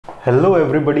Hello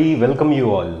everybody, welcome you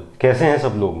all. कैसे हैं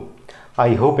सब लोग?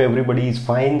 I hope everybody is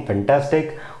fine,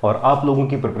 fantastic. और आप लोगों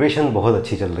की प्रिपरेशन बहुत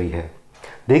अच्छी चल रही है।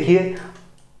 देखिए,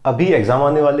 अभी एग्ज़ाम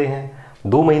आने वाले हैं,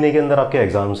 2 महीने के अंदर आपके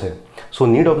एग्ज़ाम्स हैं। So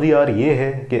need of the our ये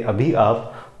है कि अभी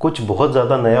आप कुछ बहुत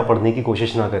ज़्यादा नया पढ़ने की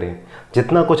कोशिश ना करें।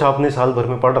 जितना कुछ आपने साल भर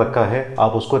में पढ़ रखा है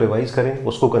आप उसको रिवाइज़ करें,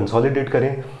 उसको कंसोलिडेट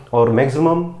करें और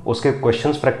मैक्सिमम उसके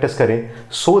क्वेश्चंस प्रैक्टिस करें,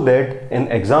 सो दैट इन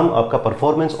एग्ज़ाम आपका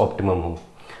परफॉर्मेंस ऑप्टिमम हो।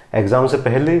 एग्ज़ाम से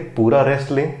पहले पूरा रेस्ट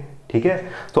लें, ठीक है।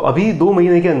 तो अभी 2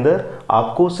 महीने के अंदर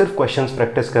आपको सिर्फ क्वेश्चंस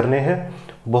प्रैक्टिस करने हैं।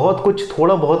 बहुत कुछ,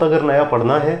 थोड़ा बहुत अगर नया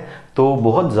पढ़ना है तो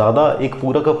बहुत ज़्यादा एक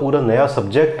पूरा का पूरा नया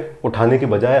सब्जेक्ट उठाने के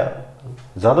बजाय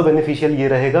ज़्यादा बेनिफिशियल ये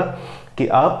रहेगा कि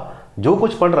आप जो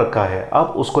कुछ पढ़ रखा है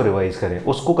आप उसको रिवाइज करें,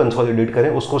 उसको कंसोलिडेट करें,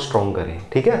 उसको स्ट्रॉन्ग करें,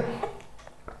 ठीक है।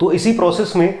 तो इसी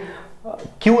प्रोसेस में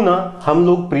क्यों ना हम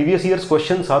लोग प्रीवियस ईयर्स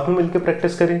क्वेश्चन साथ में मिलकर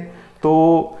प्रैक्टिस करें।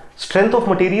 तो स्ट्रेंथ ऑफ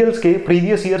मटेरियल्स के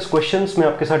प्रीवियस ईयर्स क्वेश्चंस मैं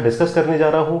आपके साथ डिस्कस करने जा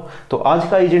रहा हूं। तो आज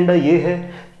का एजेंडा ये है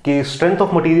कि स्ट्रेंथ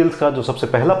ऑफ मटेरियल्स का जो सबसे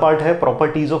पहला पार्ट है,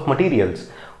 प्रॉपर्टीज ऑफ मटेरियल्स,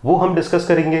 वो हम डिस्कस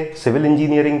करेंगे सिविल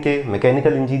इंजीनियरिंग के,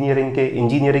 मैकेनिकल इंजीनियरिंग के,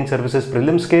 इंजीनियरिंग सर्विसेज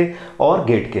प्रीलिम्स के और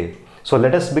गेट के। So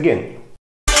let us begin.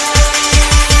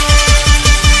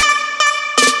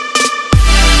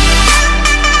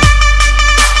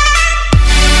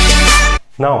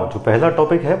 Now जो पहला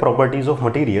टॉपिक है प्रॉपर्टीज ऑफ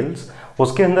मटेरियल्स,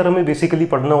 उसके अंदर हमें बेसिकली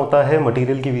पढ़ना होता है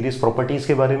मटेरियल की वेरियस प्रॉपर्टीज़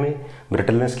के बारे में।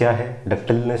 ब्रिटलनेस क्या है,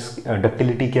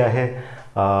 डक्टिलिटी क्या है,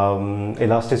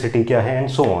 इलास्टिसिटी क्या है, एंड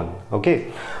सो ऑन। ओके,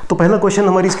 तो पहला क्वेश्चन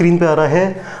हमारी स्क्रीन पे आ रहा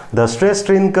है, the stress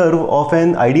strain curve of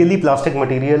N ideally plastic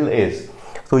material is.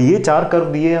 तो ये 4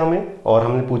 कर्व दिए हमें और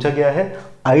हमने पूछा गया है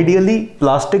आइडियली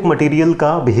प्लास्टिक मटेरियल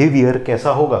का बिहेवियर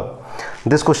कैसा होगा।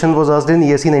 This question was asked in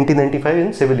ESE 1995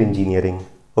 in civil engineering.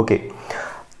 Okay,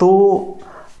 तो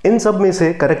इन सब में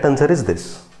से correct answer is this.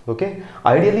 Okay,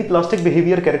 ideally plastic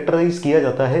behaviour characterise किया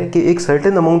जाता है कि एक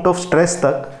सर्टेन अमाउंट ऑफ स्ट्रेस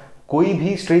तक कोई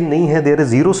भी स्ट्रेन नहीं है, there is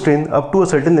zero strain up to a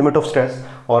certain limit of stress,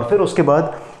 और फिर उसके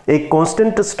बाद एक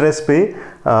कांस्टेंट स्ट्रेस पे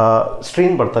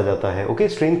स्ट्रेन बढ़ता जाता है। Okay,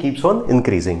 strain keeps on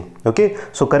increasing. Okay,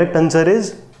 so correct answer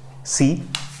is C.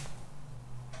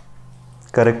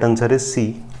 Correct answer is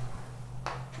C.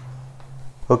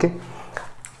 Okay,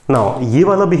 now ये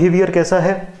वाला बिहेवियर कैसा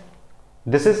है?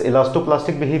 This is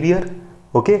elastoplastic behaviour.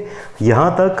 Okay, यहां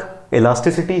तक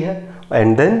इलास्टिसिटी है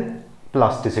and then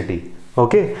plasticity.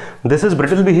 Okay, this is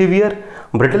brittle behaviour.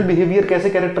 Brittle behaviour कैसे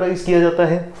characterise किया जाता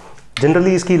है?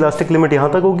 जनरली इसकी इलास्टिक लिमिट यहां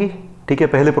तक होगी, ठीक है।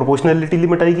 पहले प्रोपोर्शनैलिटी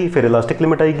लिमिट आएगी, फिर इलास्टिक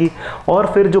लिमिट आएगी,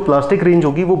 और फिर जो प्लास्टिक रेंज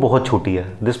होगी वो बहुत छोटी है।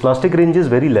 This plastic range is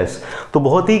very less. तो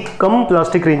बहुत ही कम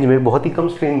प्लास्टिक रेंज में, बहुत ही कम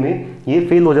स्ट्रेन में ये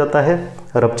फेल हो जाता है,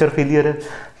 रप्चर फेलियर है।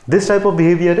 This type of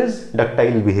behavior is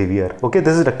ductile behavior. Okay,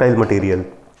 this is ductile material.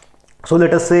 So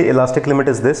let us say elastic limit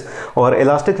is this, और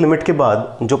elastic limit के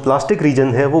बाद जो plastic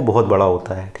region है वो बहुत बड़ा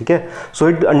होता है, ठीक है। So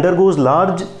it undergoes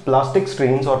large plastic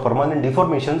strains और permanent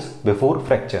deformations before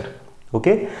fracture.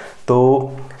 Okay, तो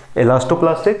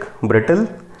elastoplastic, brittle,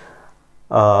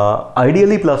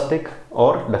 ideally plastic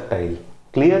और ductile.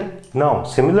 Clear? Now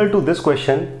similar to this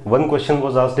question, one question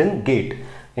was asked in GATE.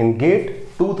 In GATE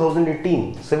 2018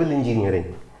 civil engineering.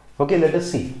 Okay, let us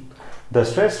see. The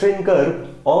stress strain curve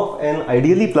of an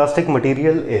ideally plastic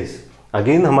material is.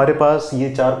 Again हमारे पास ये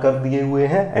 4 curve दिए हुए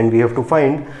हैं and we have to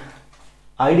find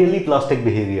ideally plastic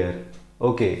behavior.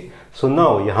 Okay, so now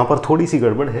यहाँ पर थोड़ी सी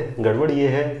गड़बड़ है। गड़बड़ ये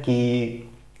है कि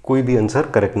कोई भी आंसर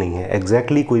करेक्ट नहीं है,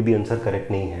 एग्जैक्टली कोई भी आंसर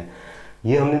करेक्ट नहीं है।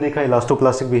 ये हमने देखा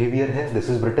इलास्टोप्लास्टिक बिहेवियर है, this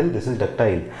is brittle, this is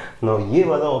ductile. Now ये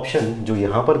वाला ऑप्शन जो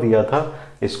यहाँ पर दिया था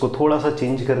इसको थोड़ा सा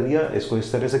चेंज कर दिया, इसको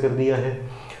इस तरह से कर दिया है।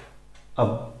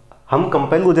 अब हम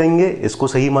कंपेल हो जाएंगे इसको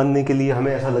सही मानने के लिए,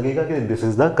 हमें ऐसा लगेगा कि this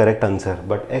is the correct answer,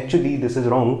 but actually this is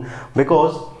wrong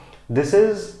because this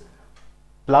is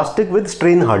plastic with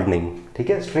strain hardening, ठीक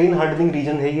है। स्ट्रेन हार्डनिंग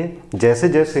रीजन है ये। जैसे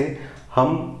जैसे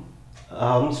हम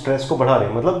स्ट्रेस को बढ़ा रहे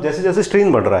हैं, मतलब जैसे जैसे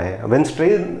स्ट्रेन बढ़ रहा है, व्हेन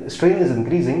स्ट्रेन इज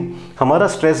इंक्रीजिंग हमारा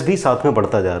स्ट्रेस भी साथ में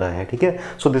बढ़ता जा रहा है, ठीक है।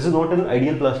 So this is not an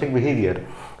ideal plastic behaviour.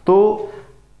 तो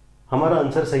हमारा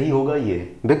आंसर सही होगा ये,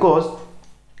 बिकॉज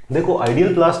देखो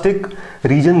आइडियल प्लास्टिक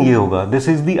रीजन ये होगा, this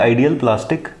is the ideal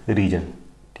plastic reason,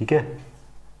 ठीक है।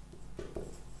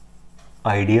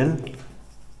 आइडियल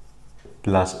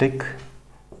प्लास्टिक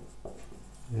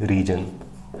रीजन,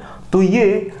 तो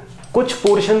ये कुछ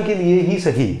पोर्शन के लिए ही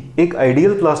सही एक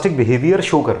आइडियल प्लास्टिक बिहेवियर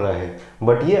शो कर रहा है,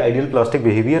 बट ये आइडियल प्लास्टिक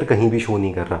बिहेवियर कहीं भी शो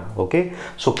नहीं कर रहा। Okay,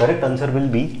 so correct answer will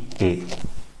be A.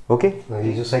 Okay,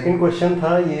 ये जो सेकंड क्वेश्चन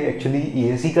था ये एक्चुअली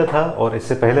ESE का था और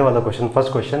इससे पहले वाला क्वेश्चन,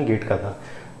 फर्स्ट क्वेश्चन गेट का था,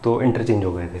 तो इंटरचेंज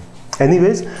हो गए थे।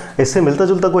 एनीवेज, इससे मिलता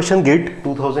जुलता क्वेश्चन गेट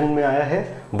 2000 में आया है,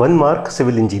 1 मार्क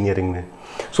सिविल इंजीनियरिंग में।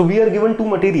 So we are given 2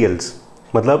 materials,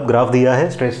 मतलब ग्राफ दिया है,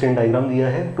 स्ट्रेस स्ट्रेन डायग्राम दिया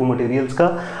है 2 मटेरियल्स का।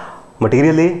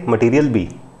 material A, material B.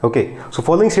 Okay, so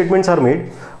following statements are made.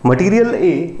 Material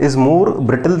A is more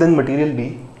brittle than material B.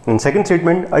 In second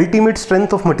statement, ultimate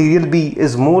strength of material B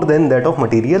is more than that of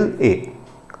material A.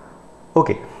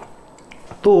 Okay,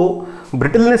 तो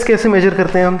brittleness कैसे measure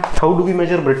करते हैं हम? How do we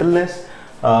measure brittleness?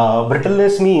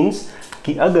 Brittleness means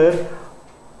कि अगर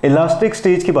elastic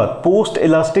stage के बाद post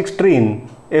elastic strain,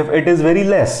 if it is very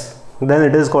less, then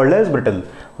it is called as brittle.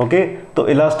 Okay तो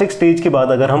इलास्टिक स्टेज के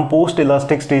बाद अगर हम पोस्ट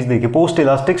इलास्टिक स्टेज देखें, post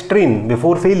elastic strain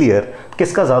before failure,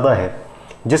 किसका ज़्यादा है?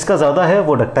 जिसका ज़्यादा है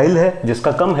वो डक्टाइल है,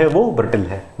 जिसका कम है वो ब्रिटल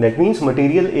है. That means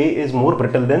material A is more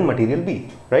brittle then material B,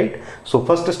 right? So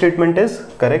first statement is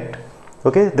correct.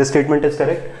 Okay, this statement is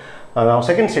correct. Now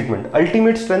second statement,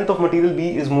 ultimate strength of material B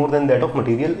is more than that of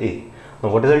material A. Now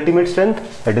what is ultimate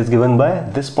strength? It is given by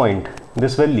this point,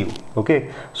 this value. Okay,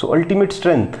 so ultimate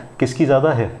strength किसकी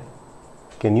ज़्यादा है?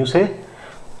 Can you say?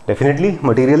 Definitely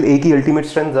material A की ultimate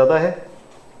strength ज़्यादा है.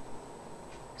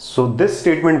 So this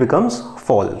statement becomes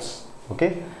false.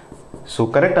 Okay, so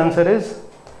correct answer is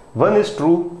 1 is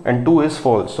true and 2 is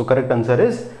false. So correct answer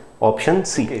is option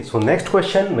C. Okay, so next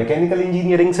question mechanical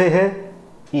engineering से है,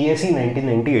 ESE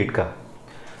 1998 का.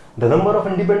 The number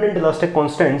of independent elastic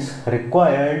constants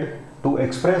required to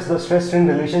express the stress strain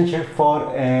relationship for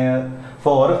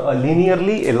a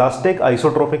linearly elastic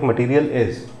isotropic material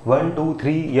is 1, 2,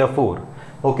 3 या 4.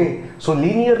 Okay, सो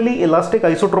linearly elastic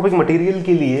isotropic material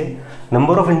के लिए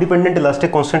number of independent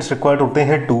elastic constants required होते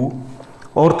हैं 2,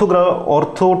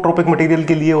 orthotropic material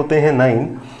के लिए होते हैं 9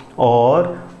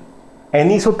 और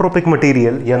एनिसोट्रोपिक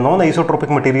मटेरियल या नॉन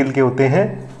आइसोट्रोपिक मटेरियल के होते हैं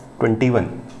 21.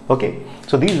 Okay,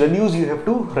 so these values you have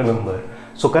to remember.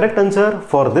 So correct answer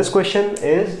for this question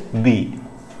is B.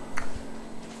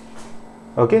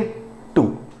 Okay, 2.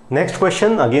 Next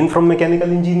question again from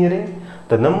mechanical engineering.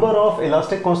 The number of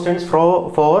elastic constants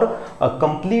for a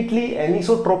completely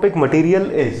anisotropic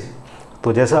material is.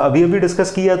 तो जैसा अभी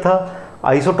discuss किया था,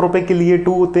 isotropic के लिए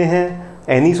 2 होते हैं,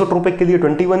 anisotropic के लिए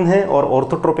 21 है और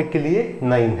ऑर्थोट्रोपिक के लिए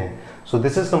 9 है. So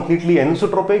this is completely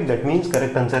anisotropic. That means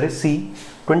correct answer is C,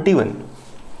 21.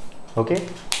 Okay.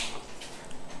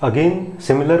 Again,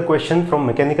 similar question from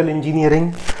mechanical engineering,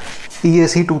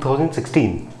 ESE 2016.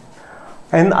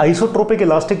 An isotropic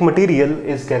elastic material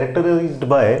is characterized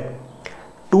by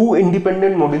 2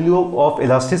 independent moduli of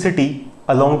elasticity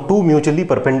along 2 mutually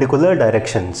perpendicular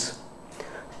directions.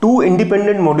 2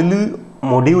 independent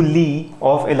moduli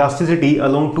of elasticity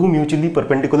along 2 mutually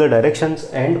perpendicular directions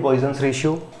and Poisson's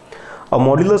ratio. A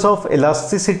modulus of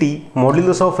elasticity,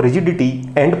 modulus of rigidity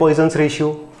and Poisson's ratio.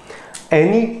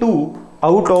 Any two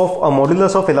out of a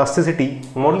modulus of elasticity,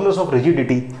 modulus of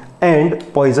rigidity and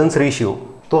Poisson's ratio.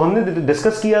 तो हमने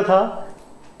discuss किया था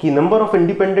कि number of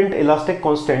independent elastic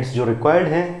constants जो required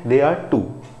हैं they are 2.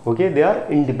 Okay, they are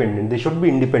independent, they should be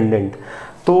independent.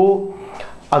 तो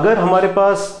अगर हमारे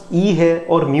पास E है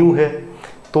और म्यू है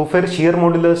तो फिर शेयर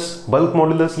मॉडुलस, बल्क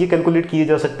मॉडुलस ये कैलकुलेट किए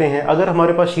जा सकते हैं. अगर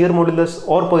हमारे पास शेयर मॉडुलस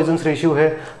और पॉइजन्स रेशियो है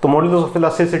तो मॉडुलस ऑफ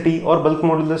इलास्टिसिटी और बल्क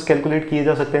मॉडुलस कैलकुलेट किए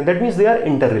जा सकते हैं. That means they are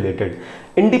inter related.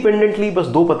 Independently बस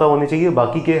 2 पता होने चाहिए,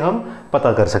 बाकी के हम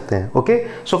पता कर सकते हैं. Okay,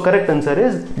 so correct answer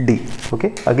is D.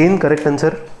 Okay, again correct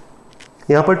answer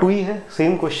यहाँ पर 2 ही है,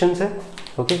 सेम क्वेश्चन है.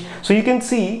 Okay, so you can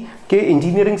see कि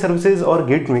इंजीनियरिंग सर्विसेज और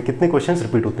गेट में कितने क्वेश्चंस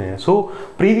रिपीट होते हैं. सो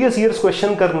प्रीवियस ईयर्स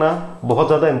क्वेश्चन करना बहुत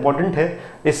ज़्यादा इंपॉर्टेंट है.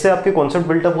 इससे आपके कॉन्सेप्ट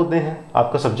बिल्टअप होते हैं,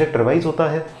 आपका सब्जेक्ट रिवाइज होता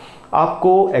है,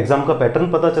 आपको एग्जाम का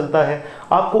पैटर्न पता चलता है,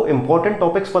 आपको इंपॉर्टेंट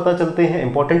टॉपिक्स पता चलते हैं,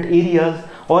 इंपॉर्टेंट एरियाज,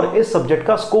 और इस सब्जेक्ट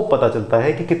का स्कोप पता चलता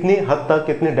है कि कितने हद तक,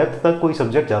 कितने डेप्थ तक कोई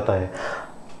सब्जेक्ट जाता है.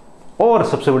 और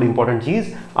सबसे बड़ी इंपॉर्टेंट चीज़,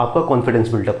 आपका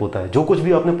कॉन्फिडेंस बिल्डअप होता है. जो कुछ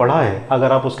भी आपने पढ़ा है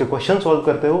अगर आप उसके क्वेश्चन सॉल्व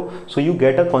करते हो, so you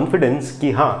get a confidence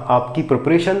कि हाँ आपकी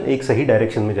प्रिपरेशन एक सही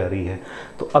डायरेक्शन में जा रही है.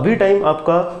 तो अभी टाइम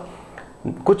आपका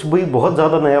कुछ भी बहुत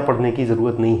ज़्यादा नया पढ़ने की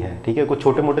ज़रूरत नहीं है. ठीक है, कुछ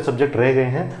छोटे मोटे सब्जेक्ट रह गए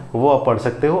हैं वो आप पढ़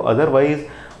सकते हो. अदरवाइज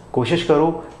कोशिश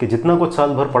करो कि जितना कुछ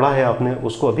साल भर पढ़ा है आपने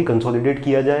उसको अभी कंसोलिडेट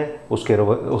किया जाए,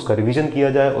 उसका रिवीजन किया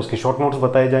जाए, उसके शॉर्ट नोट्स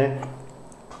बताए जाएँ.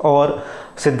 और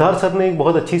सिद्धार्थ सर ने एक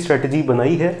बहुत अच्छी स्ट्रेटजी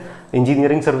बनाई है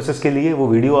इंजीनियरिंग सर्विसेज के लिए, वो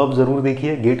वीडियो आप ज़रूर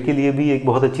देखिए. गेट के लिए भी एक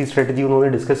बहुत अच्छी स्ट्रेटजी उन्होंने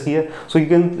डिस्कस की है. So you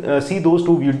can see those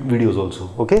 2 videos also.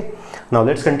 Okay, now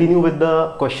let's continue with the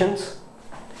questions.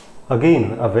 Again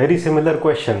a very similar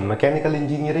question, mechanical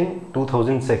engineering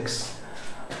 2006.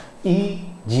 E,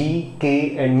 G,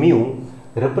 K and mu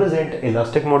represent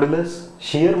elastic modulus,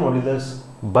 shear modulus,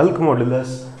 bulk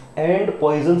modulus and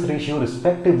Poisson's ratio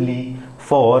respectively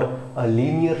for a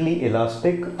linearly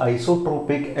elastic,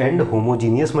 isotropic and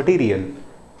homogeneous material.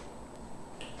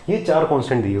 ये 4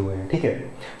 constant दिए हुए हैं. ठीक है,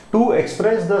 to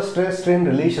express the stress strain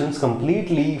relations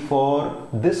completely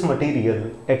for this material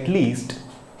at least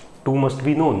 2 must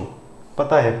be known.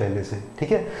 पता है पहले से,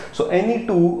 ठीक है। So any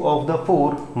 2 of the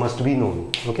 4 must be known,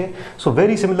 okay. So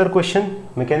very similar question,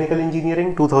 mechanical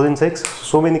engineering 2006,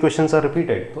 so many questions are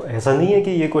repeated. तो ऐसा नहीं है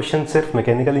कि ये क्वेश्चन सिर्फ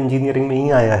मैकेनिकल इंजीनियरिंग में ही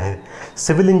आया है,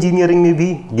 सिविल इंजीनियरिंग में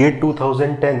भी गेट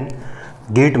 2010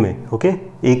 गेट में, ओके,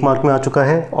 1 मार्क में आ चुका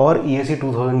है और ESE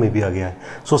 2000 में भी आ गया है।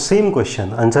 So same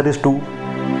question, answer is 2।